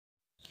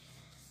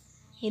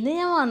ഇന്ന്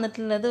ഞാൻ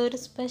വന്നിട്ടുള്ളത് ഒരു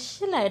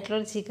സ്പെഷ്യൽ ആയിട്ടുള്ള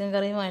ചിക്കൻ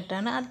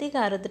കറിയുമായിട്ടാണ്. അധികം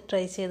ആരും ഇത്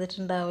ട്രൈ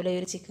ചെയ്തിട്ടുണ്ടാവില്ല. ഈ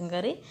ഒരു ചിക്കൻ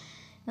കറി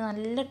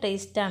നല്ല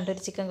ടേസ്റ്റാണ്.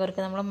 ഒരു ചിക്കൻ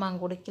കറിക്ക് നമ്മൾ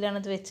മങ്കുടുക്കിലാണ്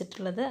ഇത്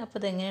വെച്ചിട്ടുള്ളത്. അപ്പോൾ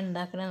ഇതെങ്ങനെ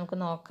ഉണ്ടാക്കണമെന്ന് നമുക്ക്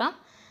നോക്കാം.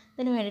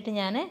 ഇതിന് വേണ്ടിയിട്ട്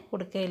ഞാൻ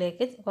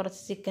കുടുക്കയിലേക്ക്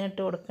കുറച്ച് ചിക്കൻ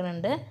ഇട്ട്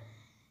കൊടുക്കുന്നുണ്ട്.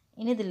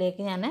 ഇനി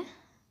ഇതിലേക്ക് ഞാൻ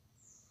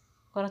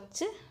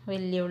കുറച്ച്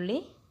വെല്ലുള്ളി,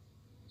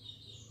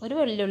 ഒരു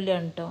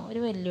വെല്ലുള്ളിയാണ് കേട്ടോ, ഒരു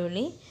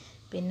വെല്ലുള്ളി,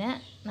 പിന്നെ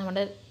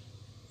നമ്മുടെ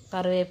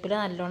കറിവേപ്പില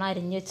നല്ലോണം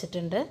അരിഞ്ഞ്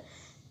വെച്ചിട്ടുണ്ട്.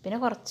 പിന്നെ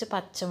കുറച്ച്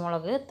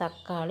പച്ചമുളക്,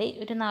 തക്കാളി,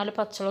 ഒരു 4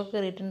 പച്ചമുളക്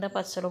കീറിയിട്ടുണ്ട്.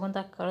 പച്ചമുളകും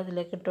തക്കാളി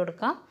ഇതിലേക്ക് ഇട്ട്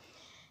കൊടുക്കാം.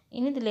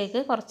 ഇനി ഇതിലേക്ക്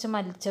കുറച്ച്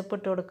മല്ലിച്ചപ്പ്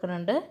ഇട്ട്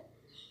കൊടുക്കുന്നുണ്ട്.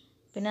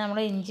 പിന്നെ നമ്മൾ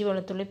ഇഞ്ചി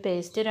വെളുത്തുള്ളി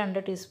പേസ്റ്റ്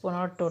 2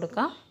 ടീസ്പൂണോളം ഇട്ട്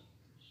കൊടുക്കാം.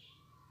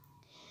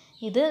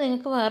 ഇത്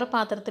നിങ്ങൾക്ക് വേറെ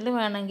പാത്രത്തിൽ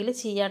വേണമെങ്കിൽ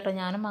ചെയ്യാം കേട്ടോ.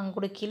 ഞാൻ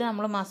മങ്കുടുക്കിയിൽ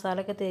നമ്മൾ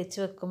മസാലയൊക്കെ തേച്ച്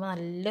വെക്കുമ്പോൾ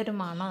നല്ലൊരു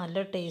മണം,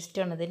 നല്ലൊരു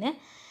ടേസ്റ്റാണ് ഇതിന്.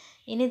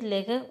 ഇനി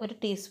ഇതിലേക്ക് 1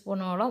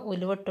 ടീസ്പൂണോളം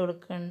ഉലുവ ഇട്ട്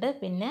കൊടുക്കുന്നുണ്ട്.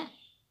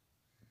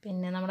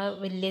 പിന്നെ നമ്മുടെ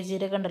വലിയ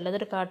ജീരകം ഉണ്ടല്ലോ,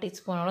 അതൊരു 1/4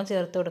 ടീസ്പൂണോളം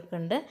ചേർത്ത്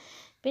കൊടുക്കുന്നുണ്ട്.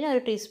 പിന്നെ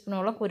 1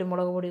 ടീസ്പൂണോളം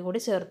കുരുമുളക് പൊടി കൂടി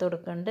ചേർത്ത്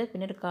കൊടുക്കുന്നുണ്ട്.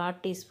 പിന്നെ ഒരു 1/4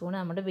 ടീസ്പൂൺ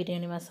നമ്മുടെ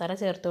ബിരിയാണി മസാല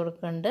ചേർത്ത്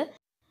കൊടുക്കുന്നുണ്ട്.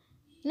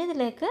 ഇനി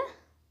ഇതിലേക്ക്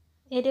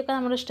എരിവൊക്കെ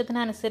നമ്മുടെ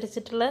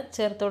ഇഷ്ടത്തിനനുസരിച്ചിട്ടുള്ള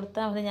ചേർത്ത്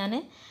കൊടുത്താൽ മതി. ഞാൻ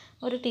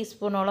 1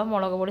 ടീസ്പൂണോളം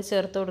മുളക് പൊടി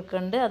ചേർത്ത്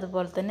കൊടുക്കുന്നുണ്ട്.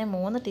 അതുപോലെ തന്നെ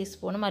 3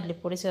 ടീസ്പൂൺ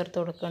മല്ലിപ്പൊടി ചേർത്ത്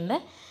കൊടുക്കുന്നുണ്ട്.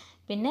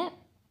 പിന്നെ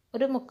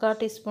ഒരു 3/4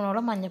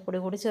 ടീസ്പൂണോളം മഞ്ഞൾപ്പൊടി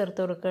കൂടി ചേർത്ത്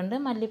കൊടുക്കുന്നുണ്ട്.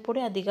 മല്ലിപ്പൊടി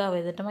അധികം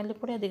ആവരുത്.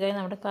 മല്ലിപ്പൊടി അധികമായി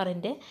നമ്മുടെ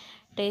കറിൻ്റെ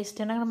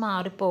ടേസ്റ്റ് അങ്ങ്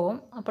മാറിപ്പോവും.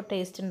 അപ്പോൾ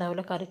ടേസ്റ്റ്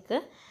ഉണ്ടാവില്ല കറിക്ക്.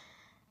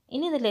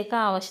 ഇനി ഇതിലേക്ക്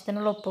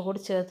ആവശ്യത്തിനുള്ള ഉപ്പ് കൂടി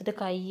ചേർത്തിട്ട്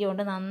കൈ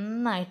കൊണ്ട്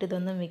നന്നായിട്ട്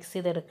ഇതൊന്ന് മിക്സ്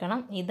ചെയ്തെടുക്കണം.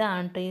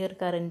 ഇതാണ് ഈ ഒരു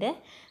കറിൻ്റെ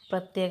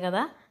പ്രത്യേകത.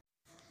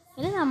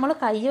 ഇനി നമ്മൾ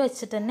കൈ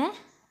വെച്ചിട്ട് തന്നെ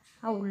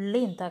ആ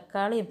ഉള്ളിയും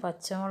തക്കാളിയും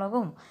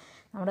പച്ചമുളകും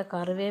നമ്മുടെ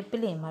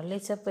കറിവേപ്പിലയും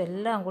മല്ലിച്ചപ്പും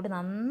എല്ലാം കൂടി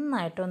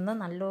നന്നായിട്ടൊന്ന്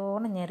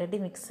നല്ലോണം ഞെരടി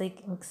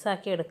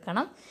മിക്സാക്കി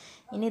എടുക്കണം.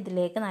 ഇനി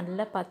ഇതിലേക്ക്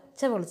നല്ല പച്ച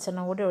വെളിച്ചെണ്ണ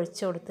കൂടി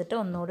ഒഴിച്ച് കൊടുത്തിട്ട്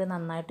ഒന്നുകൂടി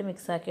നന്നായിട്ട്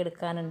മിക്സാക്കി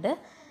എടുക്കാനുണ്ട്.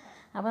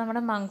 അപ്പോൾ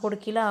നമ്മുടെ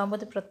മങ്കുടുക്കിയിലാവുമ്പോൾ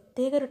ഇത്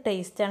പ്രത്യേക ഒരു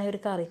ടേസ്റ്റാണ് ഈ ഒരു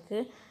കറിക്ക്.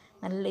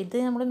 ഇത്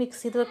നമ്മൾ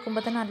മിക്സ് ചെയ്ത്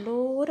വെക്കുമ്പോൾ തന്നെ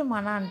നല്ലൊരു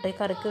മണമാണ് കേട്ടോ ഈ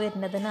കറിക്ക്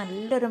വരുന്നത്,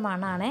 നല്ലൊരു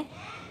മണമാണ്.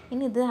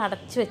 ഇനി ഇത്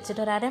അടച്ച്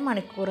വെച്ചിട്ട് ഒരു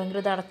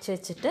അരമണിക്കൂറെങ്കിലും ഇത്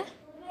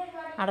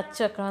അടച്ച്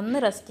വെക്കണം, ഒന്ന്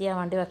റെസ്റ്റ് ചെയ്യാൻ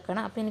വേണ്ടി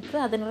വെക്കണം. അപ്പോൾ എനിക്ക്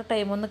അതിനുള്ള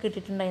ടൈമൊന്നും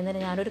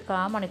കിട്ടിയിട്ടുണ്ടായിരുന്നില്ല. ഞാനൊരു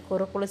 1/4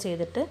 മണിക്കൂറൊക്കെ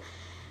ചെയ്തിട്ട്.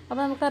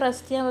 അപ്പോൾ നമുക്ക്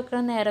റെസ്റ്റ് ചെയ്യാൻ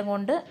വെക്കുന്ന നേരം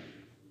കൊണ്ട്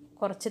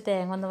കുറച്ച്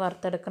തേങ്ങ ഒന്ന്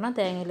വറുത്തെടുക്കണം.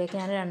 തേങ്ങയിലേക്ക്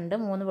ഞാൻ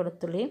 2-3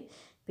 വെളുത്തുള്ളിയും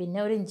പിന്നെ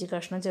ഒരു ഇഞ്ചി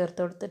കഷ്ണം ചേർത്ത്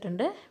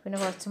കൊടുത്തിട്ടുണ്ട്. പിന്നെ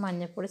കുറച്ച്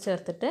മഞ്ഞൾപ്പൊടി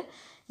ചേർത്തിട്ട്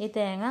ഈ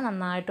തേങ്ങ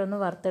നന്നായിട്ടൊന്ന്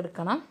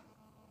വറുത്തെടുക്കണം.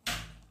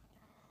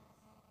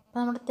 അപ്പോൾ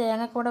നമ്മുടെ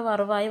തേങ്ങ കൂടെ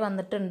വറവായി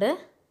വന്നിട്ടുണ്ട്.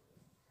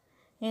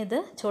 ഇത്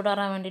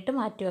ചൂടാറാൻ വേണ്ടിയിട്ട്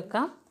മാറ്റി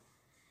വെക്കാം.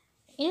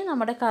 ഇനി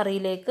നമ്മുടെ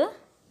കറിയിലേക്ക്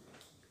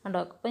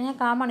ഉണ്ടാക്കും. അപ്പോൾ ഞാൻ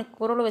 1/4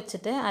 മണിക്കൂറോളം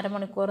വെച്ചിട്ട്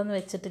അരമണിക്കൂറൊന്നും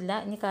വെച്ചിട്ടില്ല.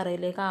 ഇനി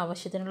കറിയിലേക്ക്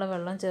ആവശ്യത്തിനുള്ള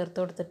വെള്ളം ചേർത്ത്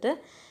കൊടുത്തിട്ട്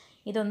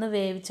ഇതൊന്ന്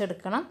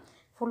വേവിച്ചെടുക്കണം.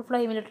 ഫുൾ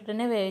ഫ്ലെയിമിലിട്ടിട്ട്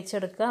തന്നെ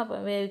വേവിച്ചെടുക്കുക. അപ്പോൾ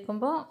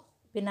വേവിക്കുമ്പോൾ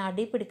പിന്നെ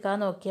അടി പിടിക്കാതെ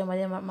നോക്കിയാൽ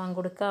മതി.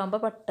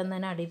 മങ്കുടുക്കാവുമ്പോൾ പെട്ടെന്ന്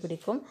തന്നെ അടി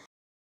പിടിക്കും.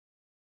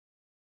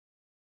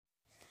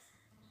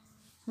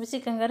 അപ്പോൾ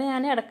ചിക്കൻ കറി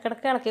ഞാൻ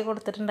ഇടയ്ക്കിടയ്ക്ക് ഇളക്കി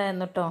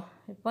കൊടുത്തിട്ടുണ്ടായിരുന്നു കേട്ടോ.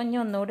 ഇപ്പോൾ ഇനി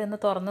ഒന്നുകൂടി ഒന്ന്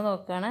തുറന്ന്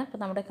നോക്കുകയാണ്. അപ്പോൾ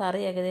നമ്മുടെ കറി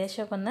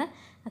ഏകദേശമൊക്കെ ഒന്ന്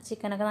ആ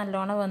ചിക്കനൊക്കെ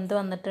നല്ലോണം വെന്ത്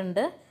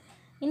വന്നിട്ടുണ്ട്.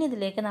 ഇനി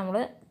ഇതിലേക്ക് നമ്മൾ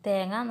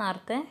തേങ്ങ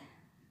നേരത്തെ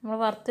നമ്മൾ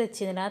വറുത്ത്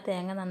വെച്ചിരുന്നില്ല, ആ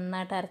തേങ്ങ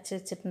നന്നായിട്ട് അരച്ച്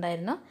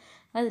വെച്ചിട്ടുണ്ടായിരുന്നു,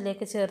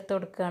 അതിലേക്ക് ചേർത്ത്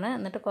കൊടുക്കുകയാണ്.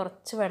 എന്നിട്ട്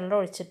കുറച്ച് വെള്ളം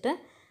ഒഴിച്ചിട്ട്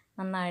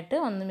നന്നായിട്ട്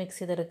ഒന്ന് മിക്സ്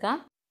ചെയ്തെടുക്കാം.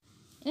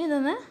 ഇനി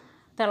ഇതൊന്ന്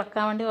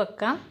തിളക്കാൻ വേണ്ടി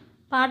വെക്കാം.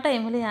 അപ്പോൾ ആ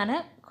ടൈമിൽ ഞാൻ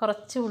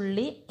കുറച്ച്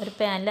ഉള്ളി ഒരു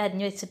പാനിൽ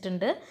അരിഞ്ഞ്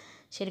വെച്ചിട്ടുണ്ട്.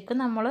 ശരിക്കും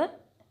നമ്മൾ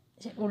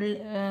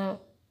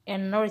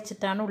എണ്ണ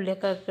ഒഴിച്ചിട്ടാണ്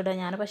ഉള്ളിയൊക്കെ ഇടുക.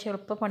 ഞാൻ പക്ഷേ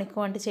എളുപ്പ പണിക്ക്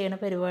വേണ്ടി ചെയ്യുന്ന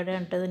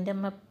പരിപാടിയാണ് കേട്ടോ. ഇതിൻ്റെ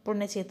അമ്മ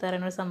എപ്പോഴും ചീത്ത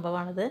പറയുന്ന ഒരു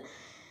സംഭവമാണിത്.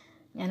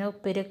 ഞാൻ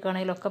ഉപ്പേരി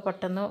വെക്കുകയാണെങ്കിലൊക്കെ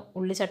പെട്ടെന്ന്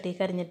ഉള്ളി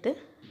ചട്ടിക്ക് അരിഞ്ഞിട്ട്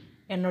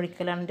എണ്ണ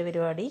ഒഴിക്കലാണ് എൻ്റെ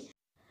പരിപാടി.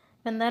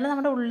 അപ്പോൾ എന്തായാലും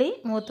നമ്മുടെ ഉള്ളി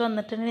മൂത്ത്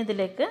വന്നിട്ടുണ്ടെങ്കിൽ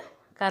ഇതിലേക്ക്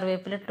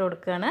കറിവേപ്പില ഇട്ട്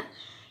കൊടുക്കുകയാണ്.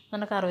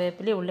 നമ്മുടെ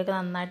കറിവേപ്പില ഉള്ളിയൊക്കെ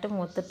നന്നായിട്ട്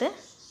മൂത്തിട്ട്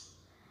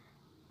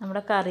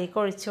നമ്മുടെ കറിയൊക്കെ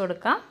ഒഴിച്ച്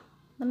കൊടുക്കാം.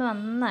 എന്നിട്ട്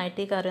നന്നായിട്ട്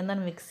ഈ കറി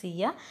ഒന്ന് മിക്സ്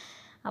ചെയ്യുക.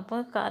 അപ്പോൾ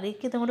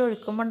കറിക്ക് ഇതും കൂടി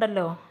ഒഴിക്കുമ്പോൾ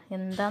ഉണ്ടല്ലോ,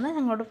 എന്താണെന്ന്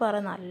ഞങ്ങളോട്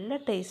പറയാം, നല്ല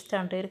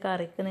ടേസ്റ്റാണ് ഈ ഒരു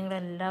കറിക്ക്.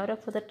 നിങ്ങളെല്ലാവരും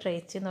അപ്പോൾ ഇത് ട്രൈ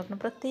ചെയ്ത് നോക്കണം.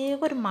 പ്രത്യേക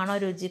ഒരു മണോ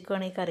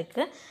രുചിക്കാണ് ഈ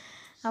കറിക്ക്.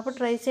 അപ്പോൾ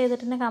ട്രൈ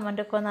ചെയ്തിട്ട് തന്നെ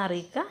കമൻറ്റൊക്കെ ഒന്ന്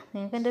അറിയിക്കുക.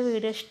 നിങ്ങൾക്ക് എൻ്റെ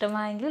വീഡിയോ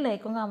ഇഷ്ടമായെങ്കിൽ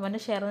ലൈക്കും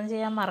കമൻറ്റും ഷെയറും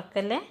ചെയ്യാൻ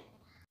മറക്കല്ലേ.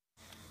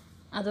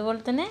 അതുപോലെ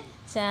തന്നെ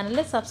ചാനൽ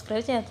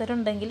സബ്സ്ക്രൈബ്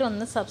ചെയ്യാത്തവരുണ്ടെങ്കിൽ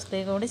ഒന്ന്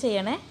സബ്സ്ക്രൈബ് കൂടി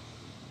ചെയ്യണേ.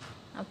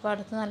 അപ്പോൾ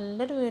അടുത്ത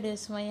നല്ലൊരു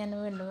വീഡിയോസുമായി ഞാൻ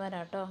വീണ്ടും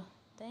വരാം കേട്ടോ.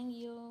 Thank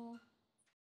you.